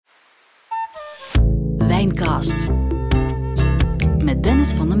Wijncast met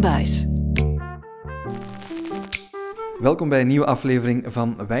Dennis van den Buis. Welkom bij een nieuwe aflevering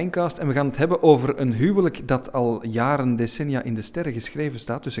van Wijncast en we gaan het hebben over een huwelijk dat al jaren, decennia in de sterren geschreven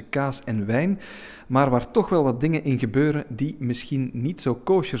staat tussen kaas en wijn, maar waar toch wel wat dingen in gebeuren die misschien niet zo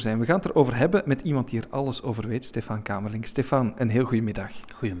kosher zijn. We gaan het erover hebben met iemand die er alles over weet, Stefan Kamerling. Stefan, een heel goede middag.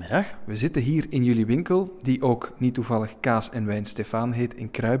 Goedemiddag. We zitten hier in jullie winkel, die ook niet toevallig Kaas en Wijn Stefan heet,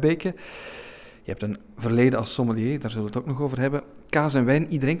 in Kruibeke. Je hebt een verleden als sommelier, daar zullen we het ook nog over hebben. Kaas en wijn,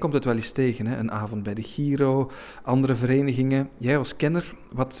 iedereen komt het wel eens tegen. Hè? Een avond bij de Giro, andere verenigingen. Jij als kenner,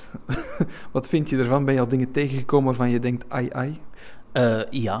 wat vind je ervan? Ben je al dingen tegengekomen waarvan je denkt, ai?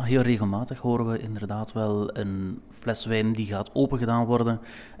 Ja, heel regelmatig horen we inderdaad wel een fles wijn die gaat opengedaan worden.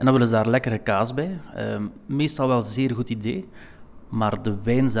 En dan willen ze daar lekkere kaas bij. Meestal wel een zeer goed idee. Maar de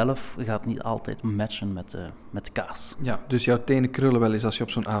wijn zelf gaat niet altijd matchen met de kaas. Ja, dus jouw tenen krullen wel eens als je op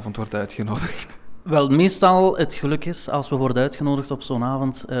zo'n avond wordt uitgenodigd. Wel, meestal het geluk is, als we worden uitgenodigd op zo'n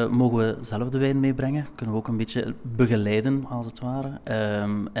avond, mogen we zelf de wijn meebrengen. Kunnen we ook een beetje begeleiden, als het ware.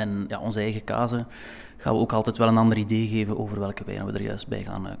 En ja, onze eigen kazen gaan we ook altijd wel een ander idee geven over welke wijn we er juist bij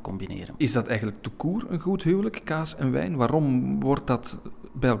gaan combineren. Is dat eigenlijk tout court een goed huwelijk, kaas en wijn? Waarom wordt dat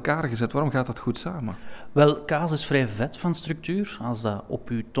bij elkaar gezet? Waarom gaat dat goed samen? Wel, kaas is vrij vet van structuur. Als dat op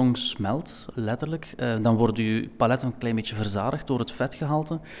uw tong smelt, letterlijk, dan wordt uw palet een klein beetje verzadigd door het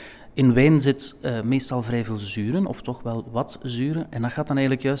vetgehalte. In wijn zit meestal vrij veel zuren, of toch wel wat zuren. En dat gaat dan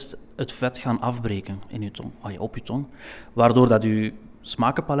eigenlijk juist het vet gaan afbreken in uw tong, op uw tong. Waardoor dat uw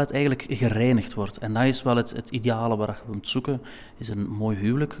smakenpalet eigenlijk gereinigd wordt. En dat is wel het ideale waar we moet zoeken, is een mooi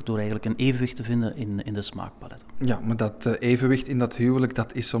huwelijk, door eigenlijk een evenwicht te vinden in de smaakpalet. Ja, maar dat evenwicht in dat huwelijk,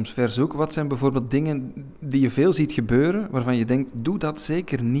 dat is soms ver zoeken. Wat zijn bijvoorbeeld dingen die je veel ziet gebeuren, waarvan je denkt, doe dat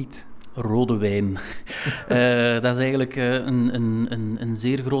zeker niet? Rode wijn. Dat is eigenlijk een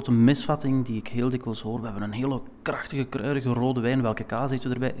zeer grote misvatting die ik heel dikwijls hoor. We hebben een hele krachtige, kruidige rode wijn. Welke kaas eten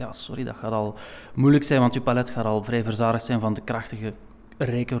we erbij? Ja, sorry, dat gaat al moeilijk zijn, want je palet gaat al vrij verzadigd zijn van de krachtige,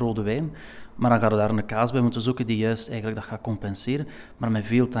 rijke rode wijn. Maar dan gaat je daar een kaas bij moeten zoeken die juist eigenlijk dat gaat compenseren. Maar met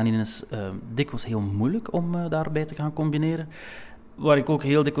veel tannin is dikwijls heel moeilijk om daarbij te gaan combineren. Waar ik ook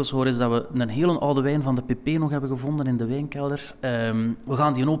heel dikwijls hoor is dat we een hele oude wijn van de PP nog hebben gevonden in de wijnkelder. We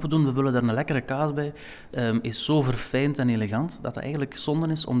gaan die open doen, we willen daar een lekkere kaas bij. Is zo verfijnd en elegant dat het eigenlijk zonde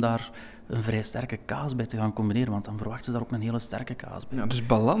is om daar een vrij sterke kaas bij te gaan combineren, want dan verwachten ze daar ook een hele sterke kaas bij. Ja, dus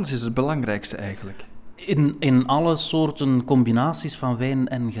balans is het belangrijkste eigenlijk. In alle soorten combinaties van wijn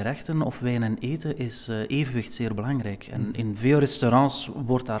en gerechten of wijn en eten is evenwicht zeer belangrijk. En in veel restaurants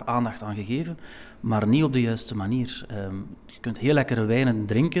wordt daar aandacht aan gegeven, maar niet op de juiste manier. Je kunt heel lekkere wijnen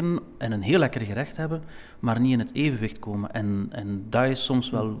drinken en een heel lekker gerecht hebben, maar niet in het evenwicht komen. En dat is soms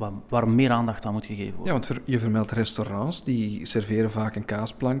wel waar meer aandacht aan moet gegeven worden. Ja, want je vermeldt restaurants, die serveren vaak een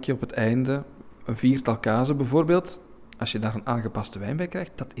kaasplankje op het einde, een 4-tal kazen bijvoorbeeld. Als je daar een aangepaste wijn bij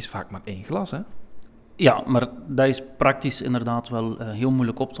krijgt, dat is vaak maar 1 glas, hè? Ja, maar dat is praktisch inderdaad wel heel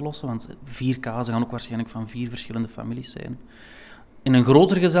moeilijk op te lossen, want 4 kazen gaan ook waarschijnlijk van 4 verschillende families zijn. In een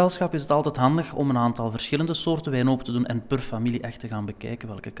groter gezelschap is het altijd handig om een aantal verschillende soorten wijn open te doen en per familie echt te gaan bekijken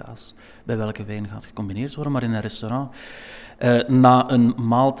welke kaas bij welke wijn gaat gecombineerd worden. Maar in een restaurant, na een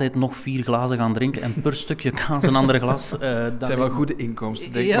maaltijd nog 4 glazen gaan drinken en per stukje kaas een ander glas. Dat zijn wel goede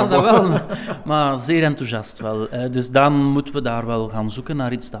inkomsten, denk ik. Ja, dat wel, maar zeer enthousiast wel. Dus dan moeten we daar wel gaan zoeken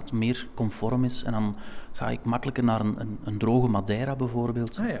naar iets dat meer conform is. En dan ga ik makkelijker naar een droge Madeira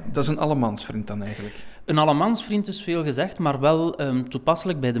bijvoorbeeld. Ah ja, dat is een allemansvriend dan eigenlijk. Een allemansvriend is veel gezegd, maar wel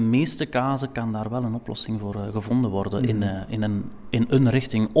toepasselijk bij de meeste kazen kan daar wel een oplossing voor gevonden worden in een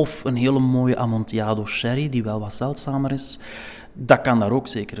richting. Of een hele mooie Amontillado sherry, die wel wat zeldzamer is. Dat kan daar ook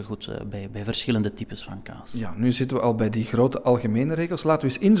zeker goed bij verschillende types van kaas. Ja, nu zitten we al bij die grote algemene regels. Laten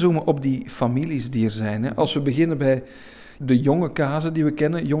we eens inzoomen op die families die er zijn. Hè. Als we beginnen bij de jonge kazen die we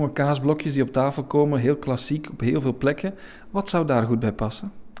kennen, jonge kaasblokjes die op tafel komen, heel klassiek, op heel veel plekken. Wat zou daar goed bij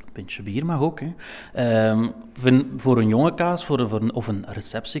passen? Een pintje bier mag ook. Voor een jonge kaas of een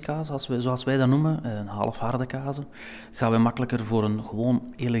receptiekaas, zoals wij dat noemen, een halfharde kazen, gaan we makkelijker voor een gewoon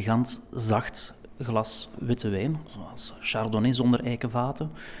elegant, zacht glas witte wijn, zoals Chardonnay zonder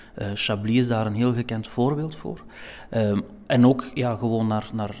eikenvaten. Chablis is daar een heel gekend voorbeeld voor. En ook gewoon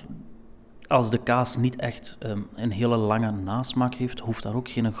naar als de kaas niet echt een hele lange nasmaak heeft, hoeft daar ook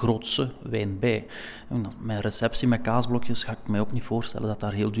geen grootse wijn bij. Met receptie met kaasblokjes ga ik mij ook niet voorstellen dat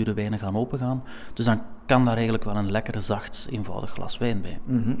daar heel dure wijnen gaan opengaan. Dus dan kan daar eigenlijk wel een lekkere, zacht, eenvoudig glas wijn bij.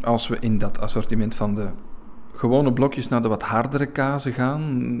 Mm-hmm. Als we in dat assortiment van de gewone blokjes naar de wat hardere kazen gaan,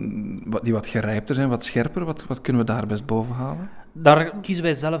 die wat gerijpter zijn, wat scherper, wat kunnen we daar best boven halen? Daar kiezen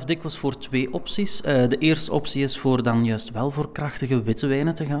wij zelf dikwijls voor 2 opties. De eerste optie is voor dan juist wel voor krachtige witte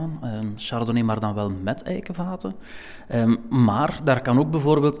wijnen te gaan. Chardonnay, maar dan wel met eikenvaten. Maar daar kan ook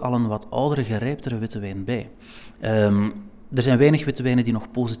bijvoorbeeld al een wat oudere, gerijptere witte wijn bij. Er zijn weinig witte wijnen die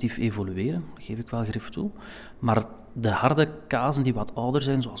nog positief evolueren, dat geef ik wel grif toe. Maar de harde kazen die wat ouder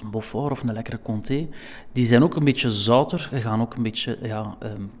zijn, zoals een Beaufort of een lekkere Comté, die zijn ook een beetje zouter, gaan ook een beetje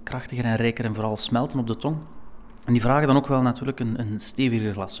krachtiger en rijker en vooral smelten op de tong. En die vragen dan ook wel natuurlijk een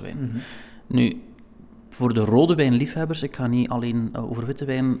steviger glas wijn. Mhm. Nu, voor de rode wijnliefhebbers, ik ga niet alleen over witte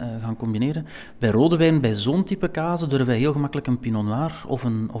wijn gaan combineren. Bij rode wijn, bij zo'n type kazen, durven wij heel gemakkelijk een Pinot Noir of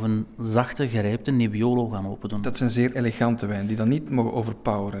een zachte, gerijpte Nebbiolo gaan opendoen. Dat zijn zeer elegante wijnen, die dan niet mogen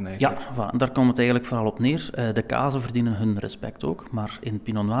overpoweren eigenlijk. Ja, voilà. Daar komt het eigenlijk vooral op neer. De kazen verdienen hun respect ook, maar in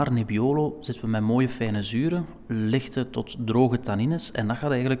Pinot Noir, Nebbiolo zitten we met mooie fijne zuren, lichte tot droge tannines, en dat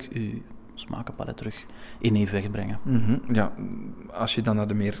gaat eigenlijk uw smakenpalet terug in evenwicht brengen. Ja, als je dan naar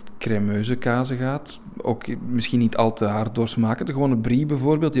de meer cremeuze kazen gaat, ook misschien niet al te hard doorsmaken, de gewone brie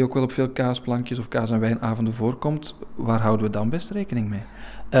bijvoorbeeld, die ook wel op veel kaasplankjes of kaas- en wijnavonden voorkomt, waar houden we dan best rekening mee?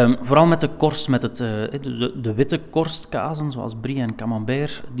 Vooral met de korst, met de witte korstkazen, zoals brie en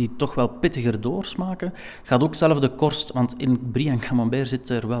camembert, die toch wel pittiger doorsmaken, gaat ook zelf de korst, want in brie en camembert zit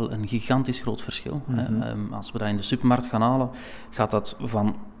er wel een gigantisch groot verschil. Als we dat in de supermarkt gaan halen, gaat dat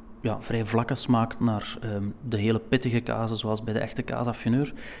van vrij vlakke smaak naar de hele pittige kazen, zoals bij de echte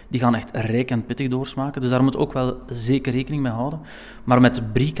kaasaffineur. Die gaan echt rijk en pittig doorsmaken, dus daar moet ook wel zeker rekening mee houden. Maar met de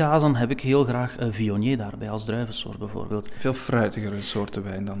brie-kazen heb ik heel graag Viognier daarbij, als druivensoort bijvoorbeeld. Veel fruitigere soorten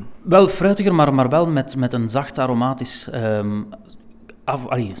wijn dan? Wel fruitiger, maar wel met een zacht aromatisch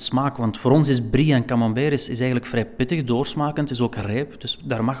smaak. Want voor ons is brie en camembert is eigenlijk vrij pittig doorsmakend, is ook rijp, dus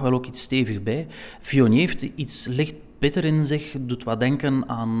daar mag wel ook iets stevig bij. Viognier heeft iets licht bitter in zich, doet wat denken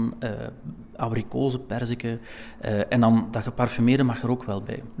aan abrikozen, perziken, en dan dat geparfumeerde mag er ook wel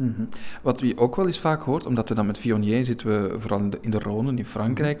bij. Wat je ook wel eens vaak hoort, omdat we dan met Viognier zitten we vooral in de Rhône, in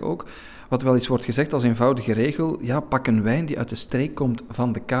Frankrijk ook, wat wel eens wordt gezegd als eenvoudige regel, pak een wijn die uit de streek komt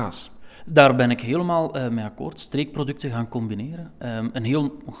van de kaas. Daar ben ik helemaal mee akkoord. Streekproducten gaan combineren. Een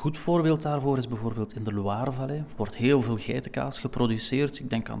heel goed voorbeeld daarvoor is bijvoorbeeld in de Loire-vallei. Er wordt heel veel geitenkaas geproduceerd. Ik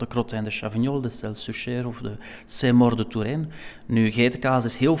denk aan de Crottin de Chavignol, de Celles Sucher of de Saint-Maur de Touraine. Nu, geitenkaas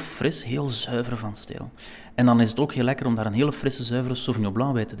is heel fris, heel zuiver van stijl. En dan is het ook heel lekker om daar een hele frisse, zuivere Sauvignon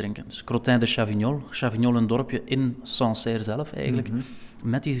Blanc bij te drinken. Dus Crottin de Chavignol, Chavignol een dorpje in Sancerre zelf eigenlijk.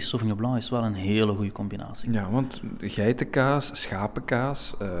 Met die Sauvignon Blanc is wel een hele goede combinatie. Ja, want geitenkaas,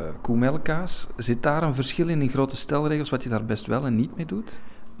 schapenkaas, koemelkkaas, zit daar een verschil in grote stelregels wat je daar best wel en niet mee doet?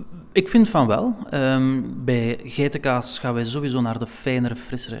 Ik vind van wel. Bij geitenkaas gaan wij sowieso naar de fijnere,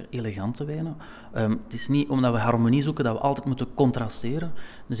 frissere, elegante wijnen. Het is niet omdat we harmonie zoeken dat we altijd moeten contrasteren.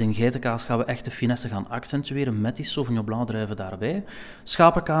 Dus in geitenkaas gaan we echt de finesse gaan accentueren met die Sauvignon Blanc druiven daarbij.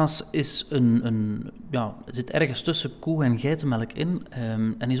 Schapenkaas is zit ergens tussen koe- en geitenmelk in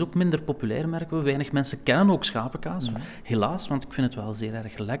en is ook minder populair, merken we. Weinig mensen kennen ook schapenkaas, helaas, want ik vind het wel zeer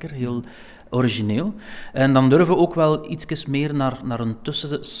erg lekker, heel origineel. En dan durven we ook wel iets meer naar een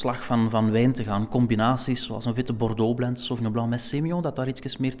tussenslag van wijn te gaan. Combinaties zoals een witte Bordeaux blend, Sauvignon Blanc met Semillon, dat daar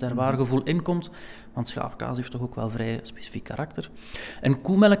iets meer terroirgevoel in komt. Want schapenkaas heeft toch ook wel vrij specifiek karakter. En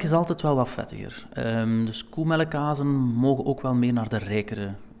koemelk is altijd wel wat vettiger. Dus koemelkkazen mogen ook wel meer naar de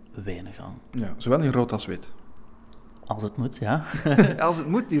rijkere wijnen gaan. Ja, zowel in rood als wit. Als het moet, ja. Als het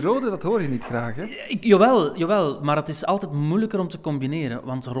moet, die rode, dat hoor je niet graag, hè? Jawel, maar het is altijd moeilijker om te combineren.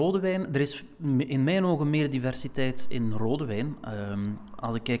 Want rode wijn, er is in mijn ogen meer diversiteit in rode wijn.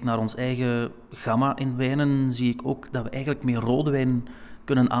 Als ik kijk naar ons eigen gamma in wijnen, zie ik ook dat we eigenlijk meer rode wijn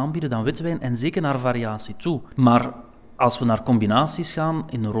kunnen aanbieden dan witte wijn. En zeker naar variatie toe. Maar als we naar combinaties gaan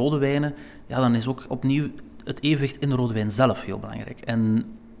in rode wijnen, dan is ook opnieuw het evenwicht in de rode wijn zelf heel belangrijk. En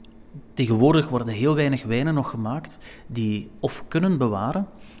tegenwoordig worden heel weinig wijnen nog gemaakt die of kunnen bewaren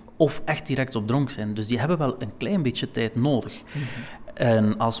of echt direct op dronk zijn. Dus die hebben wel een klein beetje tijd nodig.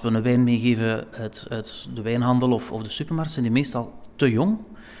 En als we een wijn meegeven uit de wijnhandel of de supermarkt, zijn die meestal te jong.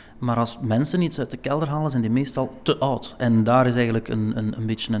 Maar als mensen iets uit de kelder halen, zijn die meestal te oud. En daar is eigenlijk een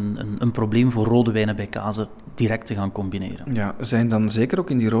beetje een probleem voor rode wijnen bij kazen direct te gaan combineren. Ja, zijn dan zeker ook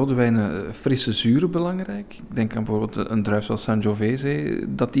in die rode wijnen frisse zuren belangrijk? Ik denk aan bijvoorbeeld een druif zoals Sangiovese,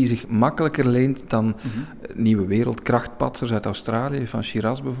 dat die zich makkelijker leent dan Nieuwe Wereld, krachtpatsers uit Australië, van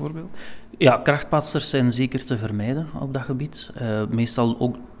Shiraz bijvoorbeeld? Ja, krachtpatsers zijn zeker te vermijden op dat gebied. Meestal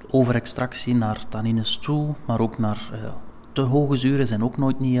ook overextractie naar tannines toe, maar ook naar te hoge zuren zijn ook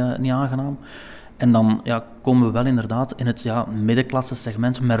nooit niet aangenaam. En dan komen we wel inderdaad in het middenklasse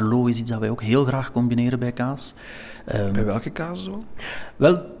segment. Merlot is iets dat wij ook heel graag combineren bij kaas. Bij welke kazen zo?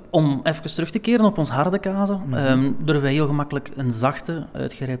 Wel, om even terug te keren op ons harde kazen, durven wij heel gemakkelijk een zachte,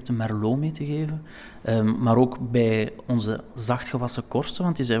 uitgerijpte Merlot mee te geven. Maar ook bij onze zachtgewassen korsten,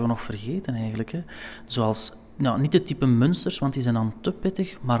 want die zijn we nog vergeten eigenlijk. Hè. Zoals, niet het type Munsters, want die zijn dan te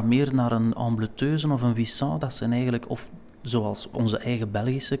pittig, maar meer naar een Ambleteuse of een Wissant. Dat zijn eigenlijk, of zoals onze eigen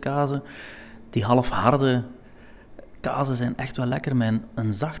Belgische kazen, die halfharde kazen zijn echt wel lekker met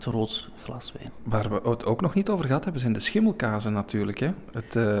een zacht rood glas wijn. Waar we het ook nog niet over gehad hebben, zijn de schimmelkazen natuurlijk. Hè?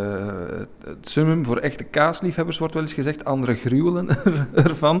 Het summum voor echte kaasliefhebbers wordt wel eens gezegd, andere gruwelen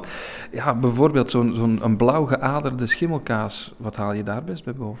ervan. Ja, bijvoorbeeld zo'n blauw geaderde schimmelkaas, wat haal je daar best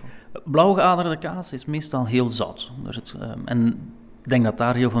bij boven? Blauw geaderde kaas is meestal heel zout. En ik denk dat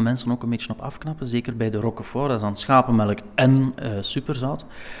daar heel veel mensen ook een beetje op afknappen, zeker bij de Roquefort, dat is dan schapenmelk en superzout.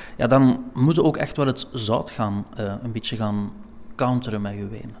 Ja, dan moet je ook echt wel het zout een beetje gaan counteren met je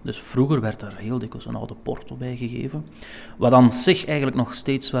wijn. Dus vroeger werd er heel dikwijls een oude Porto bij gegeven, wat aan zich eigenlijk nog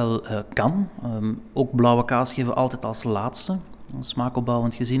steeds wel kan. Ook blauwe kaas geven we altijd als laatste.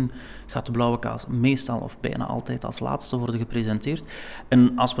 Smaakopbouwend gezien gaat de blauwe kaas meestal of bijna altijd als laatste worden gepresenteerd.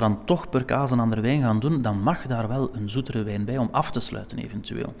 En als we dan toch per kaas een andere wijn gaan doen, dan mag daar wel een zoetere wijn bij om af te sluiten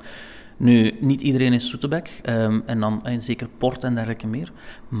eventueel. Nu, niet iedereen is zoetebek, en zeker port en dergelijke meer.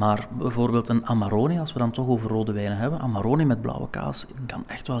 Maar bijvoorbeeld een Amarone, als we dan toch over rode wijnen hebben, Amarone met blauwe kaas kan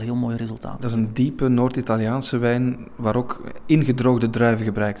echt wel heel mooie resultaten. Dat is een diepe Noord-Italiaanse wijn, waar ook ingedroogde druiven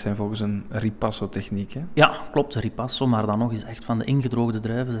gebruikt zijn volgens een Ripasso-techniek. Hè? Ja, klopt, Ripasso, maar dan nog eens echt van de ingedroogde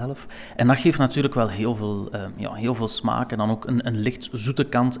druiven zelf. En dat geeft natuurlijk wel heel veel smaak en dan ook een licht zoete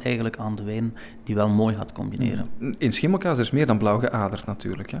kant eigenlijk aan de wijn, die wel mooi gaat combineren. In schimmelkaas is meer dan blauw geaderd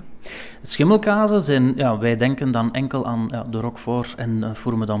natuurlijk, hè? Schimmelkazen zijn, wij denken dan enkel aan de Roquefort en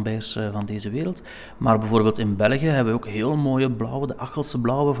Fourme d'Ambert van deze wereld. Maar bijvoorbeeld in België hebben we ook heel mooie blauwe, de Achelse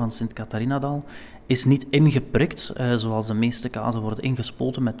blauwe van Sint-Catharinadal. Is niet ingeprikt, zoals de meeste kazen worden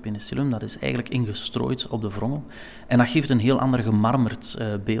ingespoten met penicillium. Dat is eigenlijk ingestrooid op de wrongel. En dat geeft een heel ander gemarmerd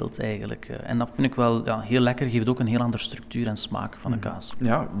beeld eigenlijk. En dat vind ik wel heel lekker, geeft ook een heel andere structuur en smaak van de kaas.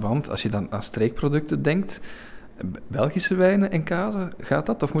 Ja, want als je dan aan streekproducten denkt, Belgische wijnen en kazen, gaat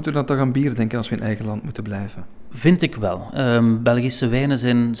dat? Of moeten we dan toch aan bier denken als we in eigen land moeten blijven? Vind ik wel. Belgische wijnen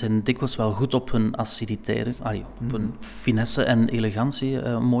zijn dikwijls wel goed op hun aciditeit, op hun finesse en elegantie,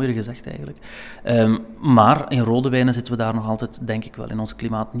 mooier gezegd eigenlijk. Maar in rode wijnen zitten we daar nog altijd, denk ik wel, in ons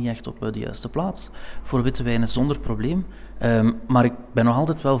klimaat niet echt op de juiste plaats. Voor witte wijnen zonder probleem. Maar ik ben nog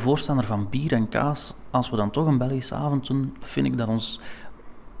altijd wel voorstander van bier en kaas. Als we dan toch een Belgische avond doen, vind ik dat ons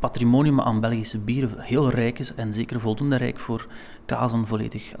patrimonium aan Belgische bieren heel rijk is en zeker voldoende rijk voor kaas een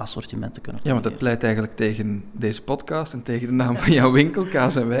volledig assortiment te kunnen. Ja, want dat pleit eigenlijk tegen deze podcast en tegen de naam van jouw winkel,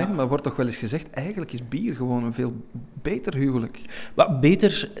 Kaas en Wijn. Maar wordt toch wel eens gezegd, eigenlijk is bier gewoon een veel beter huwelijk.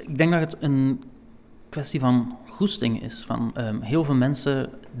 Beter, ik denk dat het een kwestie van goesting is. Heel veel mensen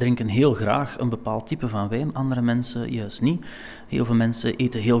drinken heel graag een bepaald type van wijn, andere mensen juist niet. Heel veel mensen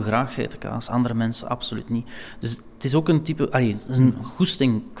eten heel graag geitenkaas, andere mensen absoluut niet. Dus het is ook een type, het is een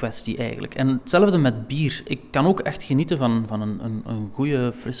goesting kwestie eigenlijk. En hetzelfde met bier. Ik kan ook echt genieten van een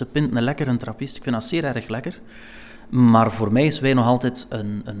goede frisse pint, een lekkere trappist. Ik vind dat zeer erg lekker. Maar voor mij is wijn nog altijd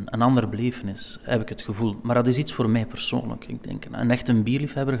een andere belevenis, heb ik het gevoel. Maar dat is iets voor mij persoonlijk. Ik denk, een echte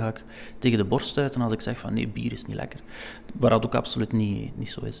bierliefhebber ga ik tegen de borst stuiten als ik zeg van nee, bier is niet lekker. Waar dat ook absoluut niet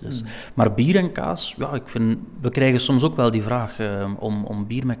zo is. Dus. Maar bier en kaas, we krijgen soms ook wel die vraag om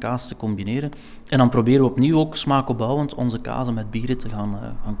bier met kaas te combineren. En dan proberen we opnieuw ook smaakopbouwend onze kazen met bieren te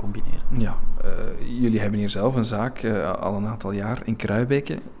gaan combineren. Ja, jullie hebben hier zelf een zaak al een aantal jaar in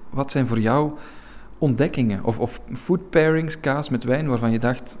Kruibeke. Wat zijn voor jou ontdekkingen of food pairings, kaas met wijn, waarvan je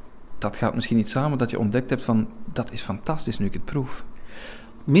dacht, dat gaat misschien niet samen, dat je ontdekt hebt van, dat is fantastisch nu ik het proef?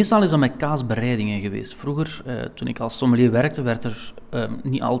 Meestal is dat met kaasbereidingen geweest. Vroeger, toen ik als sommelier werkte, werd er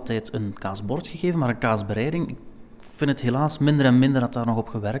niet altijd een kaasbord gegeven, maar een kaasbereiding. Ik vind het helaas minder en minder dat daar nog op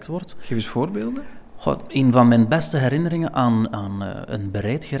gewerkt wordt. Geef eens voorbeelden. Een van mijn beste herinneringen aan een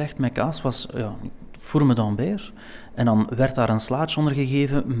bereid gerecht met kaas was Fourme d'Ambert. En dan werd daar een slaatje onder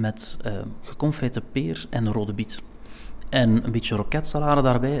gegeven met geconfijte peer en rode biet. En een beetje roquetsalade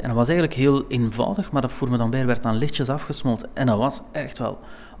daarbij. En dat was eigenlijk heel eenvoudig, maar dat Fourme d'Ambert werd dan lichtjes afgesmolten. En dat was echt wel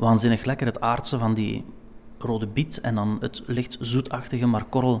waanzinnig lekker. Het aardse van die rode biet en dan het licht zoetachtige, maar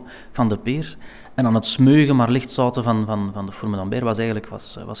korrel van de peer. En dan het smeuige, maar licht zoute van de Fourme d'Ambert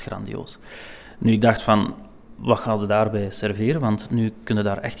was grandioos. Nu, ik dacht van, wat gaan ze daarbij serveren? Want nu kunnen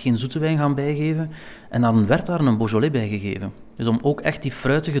daar echt geen zoete wijn gaan bijgeven. En dan werd daar een Beaujolais bijgegeven. Dus om ook echt die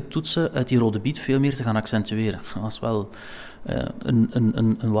fruitige toetsen uit die rode biet veel meer te gaan accentueren. Dat was wel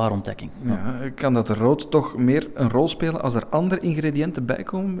een ware ontdekking. Ja, kan dat rood toch meer een rol spelen als er andere ingrediënten bij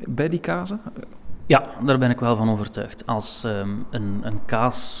komen bij die kazen? Ja, daar ben ik wel van overtuigd. Als een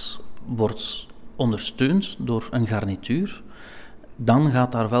kaas wordt ondersteund door een garnituur, dan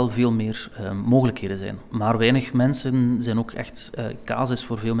gaat daar wel veel meer mogelijkheden zijn. Maar weinig mensen zijn ook echt... kaas is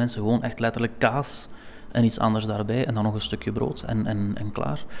voor veel mensen gewoon echt letterlijk kaas en iets anders daarbij en dan nog een stukje brood en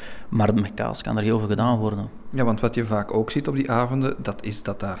klaar. Maar met kaas kan er heel veel gedaan worden. Ja, want wat je vaak ook ziet op die avonden, dat is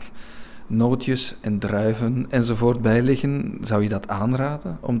dat daar nootjes en druiven enzovoort bij liggen. Zou je dat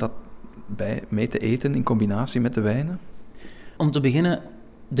aanraden om dat mee te eten in combinatie met de wijnen? Om te beginnen,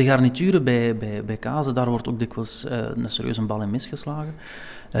 de garnituren bij kazen, daar wordt ook dikwijls een serieuze bal in misgeslagen.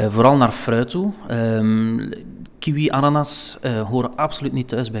 Vooral naar fruit toe. Kiwi, ananas horen absoluut niet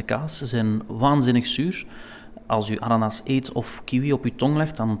thuis bij kaas. Ze zijn waanzinnig zuur. Als u ananas eet of kiwi op uw tong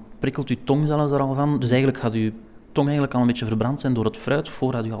legt, dan prikkelt uw tong zelfs er al van. Dus eigenlijk gaat uw tong eigenlijk al een beetje verbrand zijn door het fruit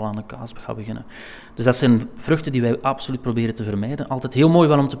voordat u al aan de kaas gaat beginnen. Dus dat zijn vruchten die wij absoluut proberen te vermijden. Altijd heel mooi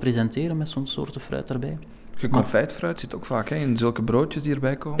wel om te presenteren met zo'n soorten fruit erbij. Geconfijt fruit zit ook vaak in zulke broodjes die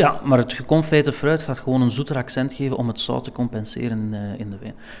erbij komen. Ja, maar het geconfijte fruit gaat gewoon een zoeter accent geven om het zout te compenseren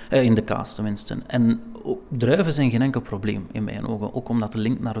in de kaas tenminste. En ook, druiven zijn geen enkel probleem in mijn ogen, ook omdat de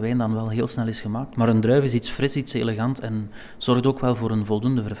link naar wijn dan wel heel snel is gemaakt. Maar een druif is iets fris, iets elegant en zorgt ook wel voor een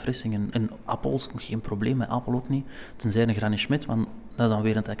voldoende verfrissing. Een appel is geen probleem, met appel ook niet, tenzij een Granny Smit, want dat is dan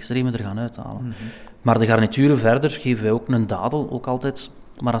weer het extreme er gaan uithalen. Mm-hmm. Maar de garnituren verder geven wij ook een dadel, ook altijd...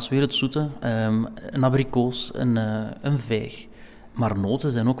 Maar als weer het zoete, een abrikoos, een vijg. Maar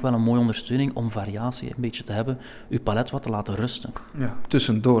noten zijn ook wel een mooie ondersteuning om variatie een beetje te hebben, uw palet wat te laten rusten. Ja,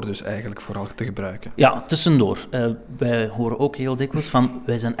 tussendoor dus eigenlijk vooral te gebruiken. Ja, tussendoor. Wij horen ook heel dikwijls van,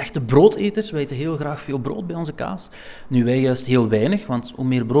 wij zijn echte broodeters, wij eten heel graag veel brood bij onze kaas. Nu, wij juist heel weinig, want hoe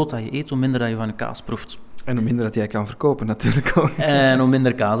meer brood dat je eet, hoe minder dat je van de kaas proeft. En hoe minder dat jij kan verkopen natuurlijk ook. En hoe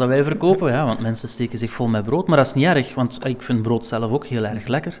minder kaas dat wij verkopen, ja, want mensen steken zich vol met brood. Maar dat is niet erg, want ik vind brood zelf ook heel erg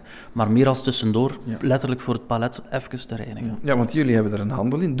lekker. Maar meer als tussendoor, letterlijk voor het palet even te reinigen. Ja, want jullie hebben er een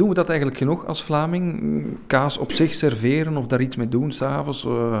handel in. Doen we dat eigenlijk genoeg als Vlaming? Kaas op zich serveren of daar iets mee doen s'avonds,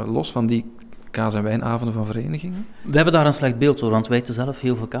 los van die kaas- en wijnavonden van verenigingen? We hebben daar een slecht beeld door, want wij eten zelf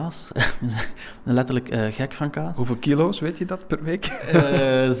heel veel kaas. We zijn letterlijk gek van kaas. Hoeveel kilo's, weet je dat, per week?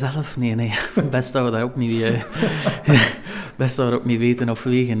 Zelf? Nee. Best dat we dat ook niet weten of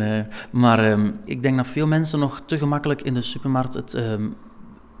wegen. Maar ik denk dat veel mensen nog te gemakkelijk in de supermarkt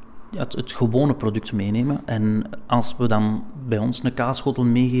het gewone product meenemen. En als we dan bij ons een kaasschotel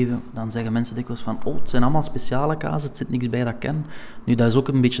meegeven, dan zeggen mensen dikwijls van het zijn allemaal speciale kaas, het zit niks bij dat ik ken. Nu, dat is ook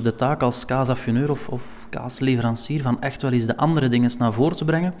een beetje de taak als kaasaffineur of kaasleverancier, van echt wel eens de andere dingen naar voren te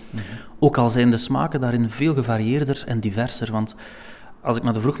brengen. Mm-hmm. Ook al zijn de smaken daarin veel gevarieerder en diverser, want als ik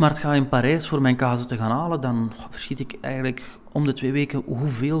naar de vroegmarkt ga in Parijs voor mijn kazen te gaan halen, dan verschiet ik eigenlijk om de 2 weken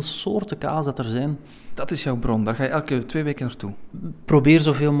hoeveel soorten kaas dat er zijn. Dat is jouw bron, daar ga je elke 2 weken naartoe. Probeer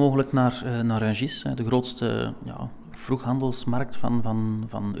zoveel mogelijk naar Rungis, de grootste vroeghandelsmarkt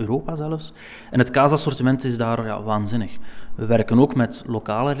van Europa zelfs. En het kaasassortiment is daar waanzinnig. We werken ook met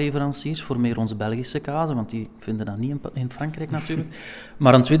lokale leveranciers voor meer onze Belgische kazen, want die vinden dat niet in Frankrijk natuurlijk.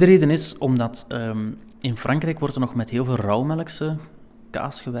 Maar een tweede reden is omdat in Frankrijk wordt er nog met heel veel rauwmelkse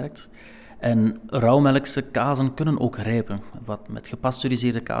kaas gewerkt. En rauwmelkse kazen kunnen ook rijpen, wat met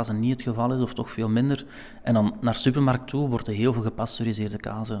gepasteuriseerde kazen niet het geval is, of toch veel minder. En dan naar supermarkt toe worden heel veel gepasteuriseerde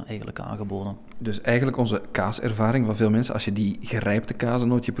kazen eigenlijk aangeboden. Dus eigenlijk onze kaaservaring van veel mensen, als je die gerijpte kazen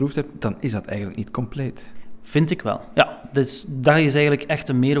nooit geproefd hebt, dan is dat eigenlijk niet compleet. Vind ik wel, ja. Dus dat is eigenlijk echt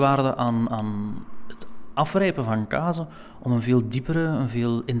een meerwaarde aan het afrijpen van kazen, om een veel diepere, een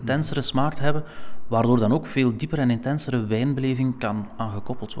veel intensere smaak te hebben, waardoor dan ook veel diepere en intensere wijnbeleving kan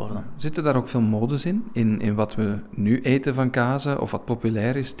aangekoppeld worden. Zitten daar ook veel modes in wat we nu eten van kazen, of wat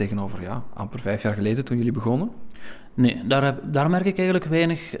populair is tegenover amper 5 jaar geleden toen jullie begonnen? Nee, daar merk ik eigenlijk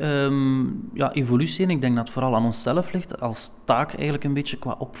weinig evolutie in. Ik denk dat het vooral aan onszelf ligt, als taak eigenlijk een beetje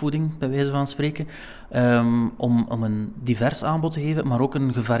qua opvoeding, bij wijze van spreken, om een divers aanbod te geven, maar ook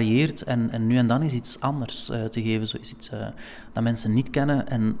een gevarieerd en nu en dan is iets anders te geven, zoiets dat mensen niet kennen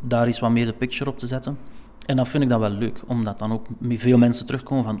en daar is wat meer de picture op te zetten. En dat vind ik dan wel leuk, omdat dan ook veel mensen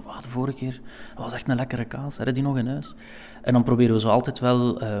terugkomen van de vorige keer, dat was echt een lekkere kaas, heb je die nog in huis? En dan proberen we zo altijd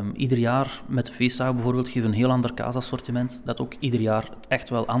wel, ieder jaar met de feestdagen bijvoorbeeld, geven we een heel ander kaasassortiment, dat ook ieder jaar echt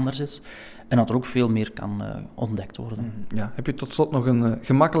wel anders is en dat er ook veel meer kan ontdekt worden. Ja. Heb je tot slot nog een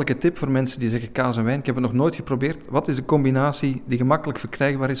gemakkelijke tip voor mensen die zeggen kaas en wijn? Ik heb het nog nooit geprobeerd. Wat is de combinatie die gemakkelijk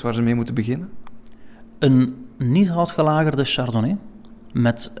verkrijgbaar is, waar ze mee moeten beginnen? Een niet houtgelagerde Chardonnay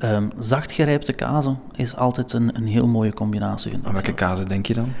met zacht gerijpte kazen is altijd een heel mooie combinatie. Aan welke kazen denk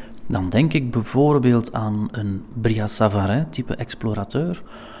je dan? Dan denk ik bijvoorbeeld aan een Bria Savarin type explorateur.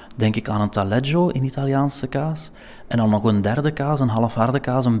 Denk ik aan een Taleggio in Italiaanse kaas. En dan nog een derde kaas, een halfharde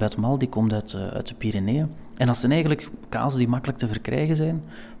kaas, een Betmal, die komt uit de Pyreneeën. En dat zijn eigenlijk kazen die makkelijk te verkrijgen zijn.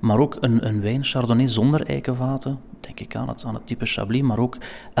 Maar ook een wijn Chardonnay zonder eikenvaten. Denk ik aan het type Chablis, maar ook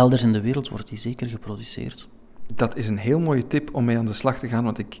elders in de wereld wordt die zeker geproduceerd. Dat is een heel mooie tip om mee aan de slag te gaan,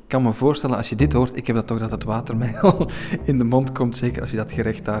 want ik kan me voorstellen, als je dit hoort, ik heb dat toch dat het water mij al in de mond komt, zeker als je dat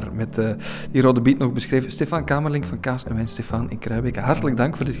gerecht daar met die rode biet nog beschreven. Stefaan Kamerlingh van Kaas en Wijn Stefaan in Kruibeke, hartelijk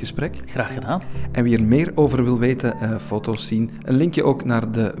dank voor dit gesprek. Graag gedaan. En wie er meer over wil weten, foto's zien, een linkje ook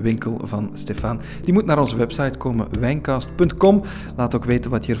naar de winkel van Stefaan. Die moet naar onze website komen, wijncast.com. Laat ook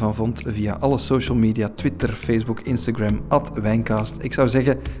weten wat je ervan vond via alle social media, Twitter, Facebook, Instagram, @wijncast. Ik zou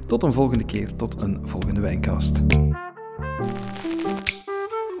zeggen, tot een volgende keer, tot een volgende Wijncast.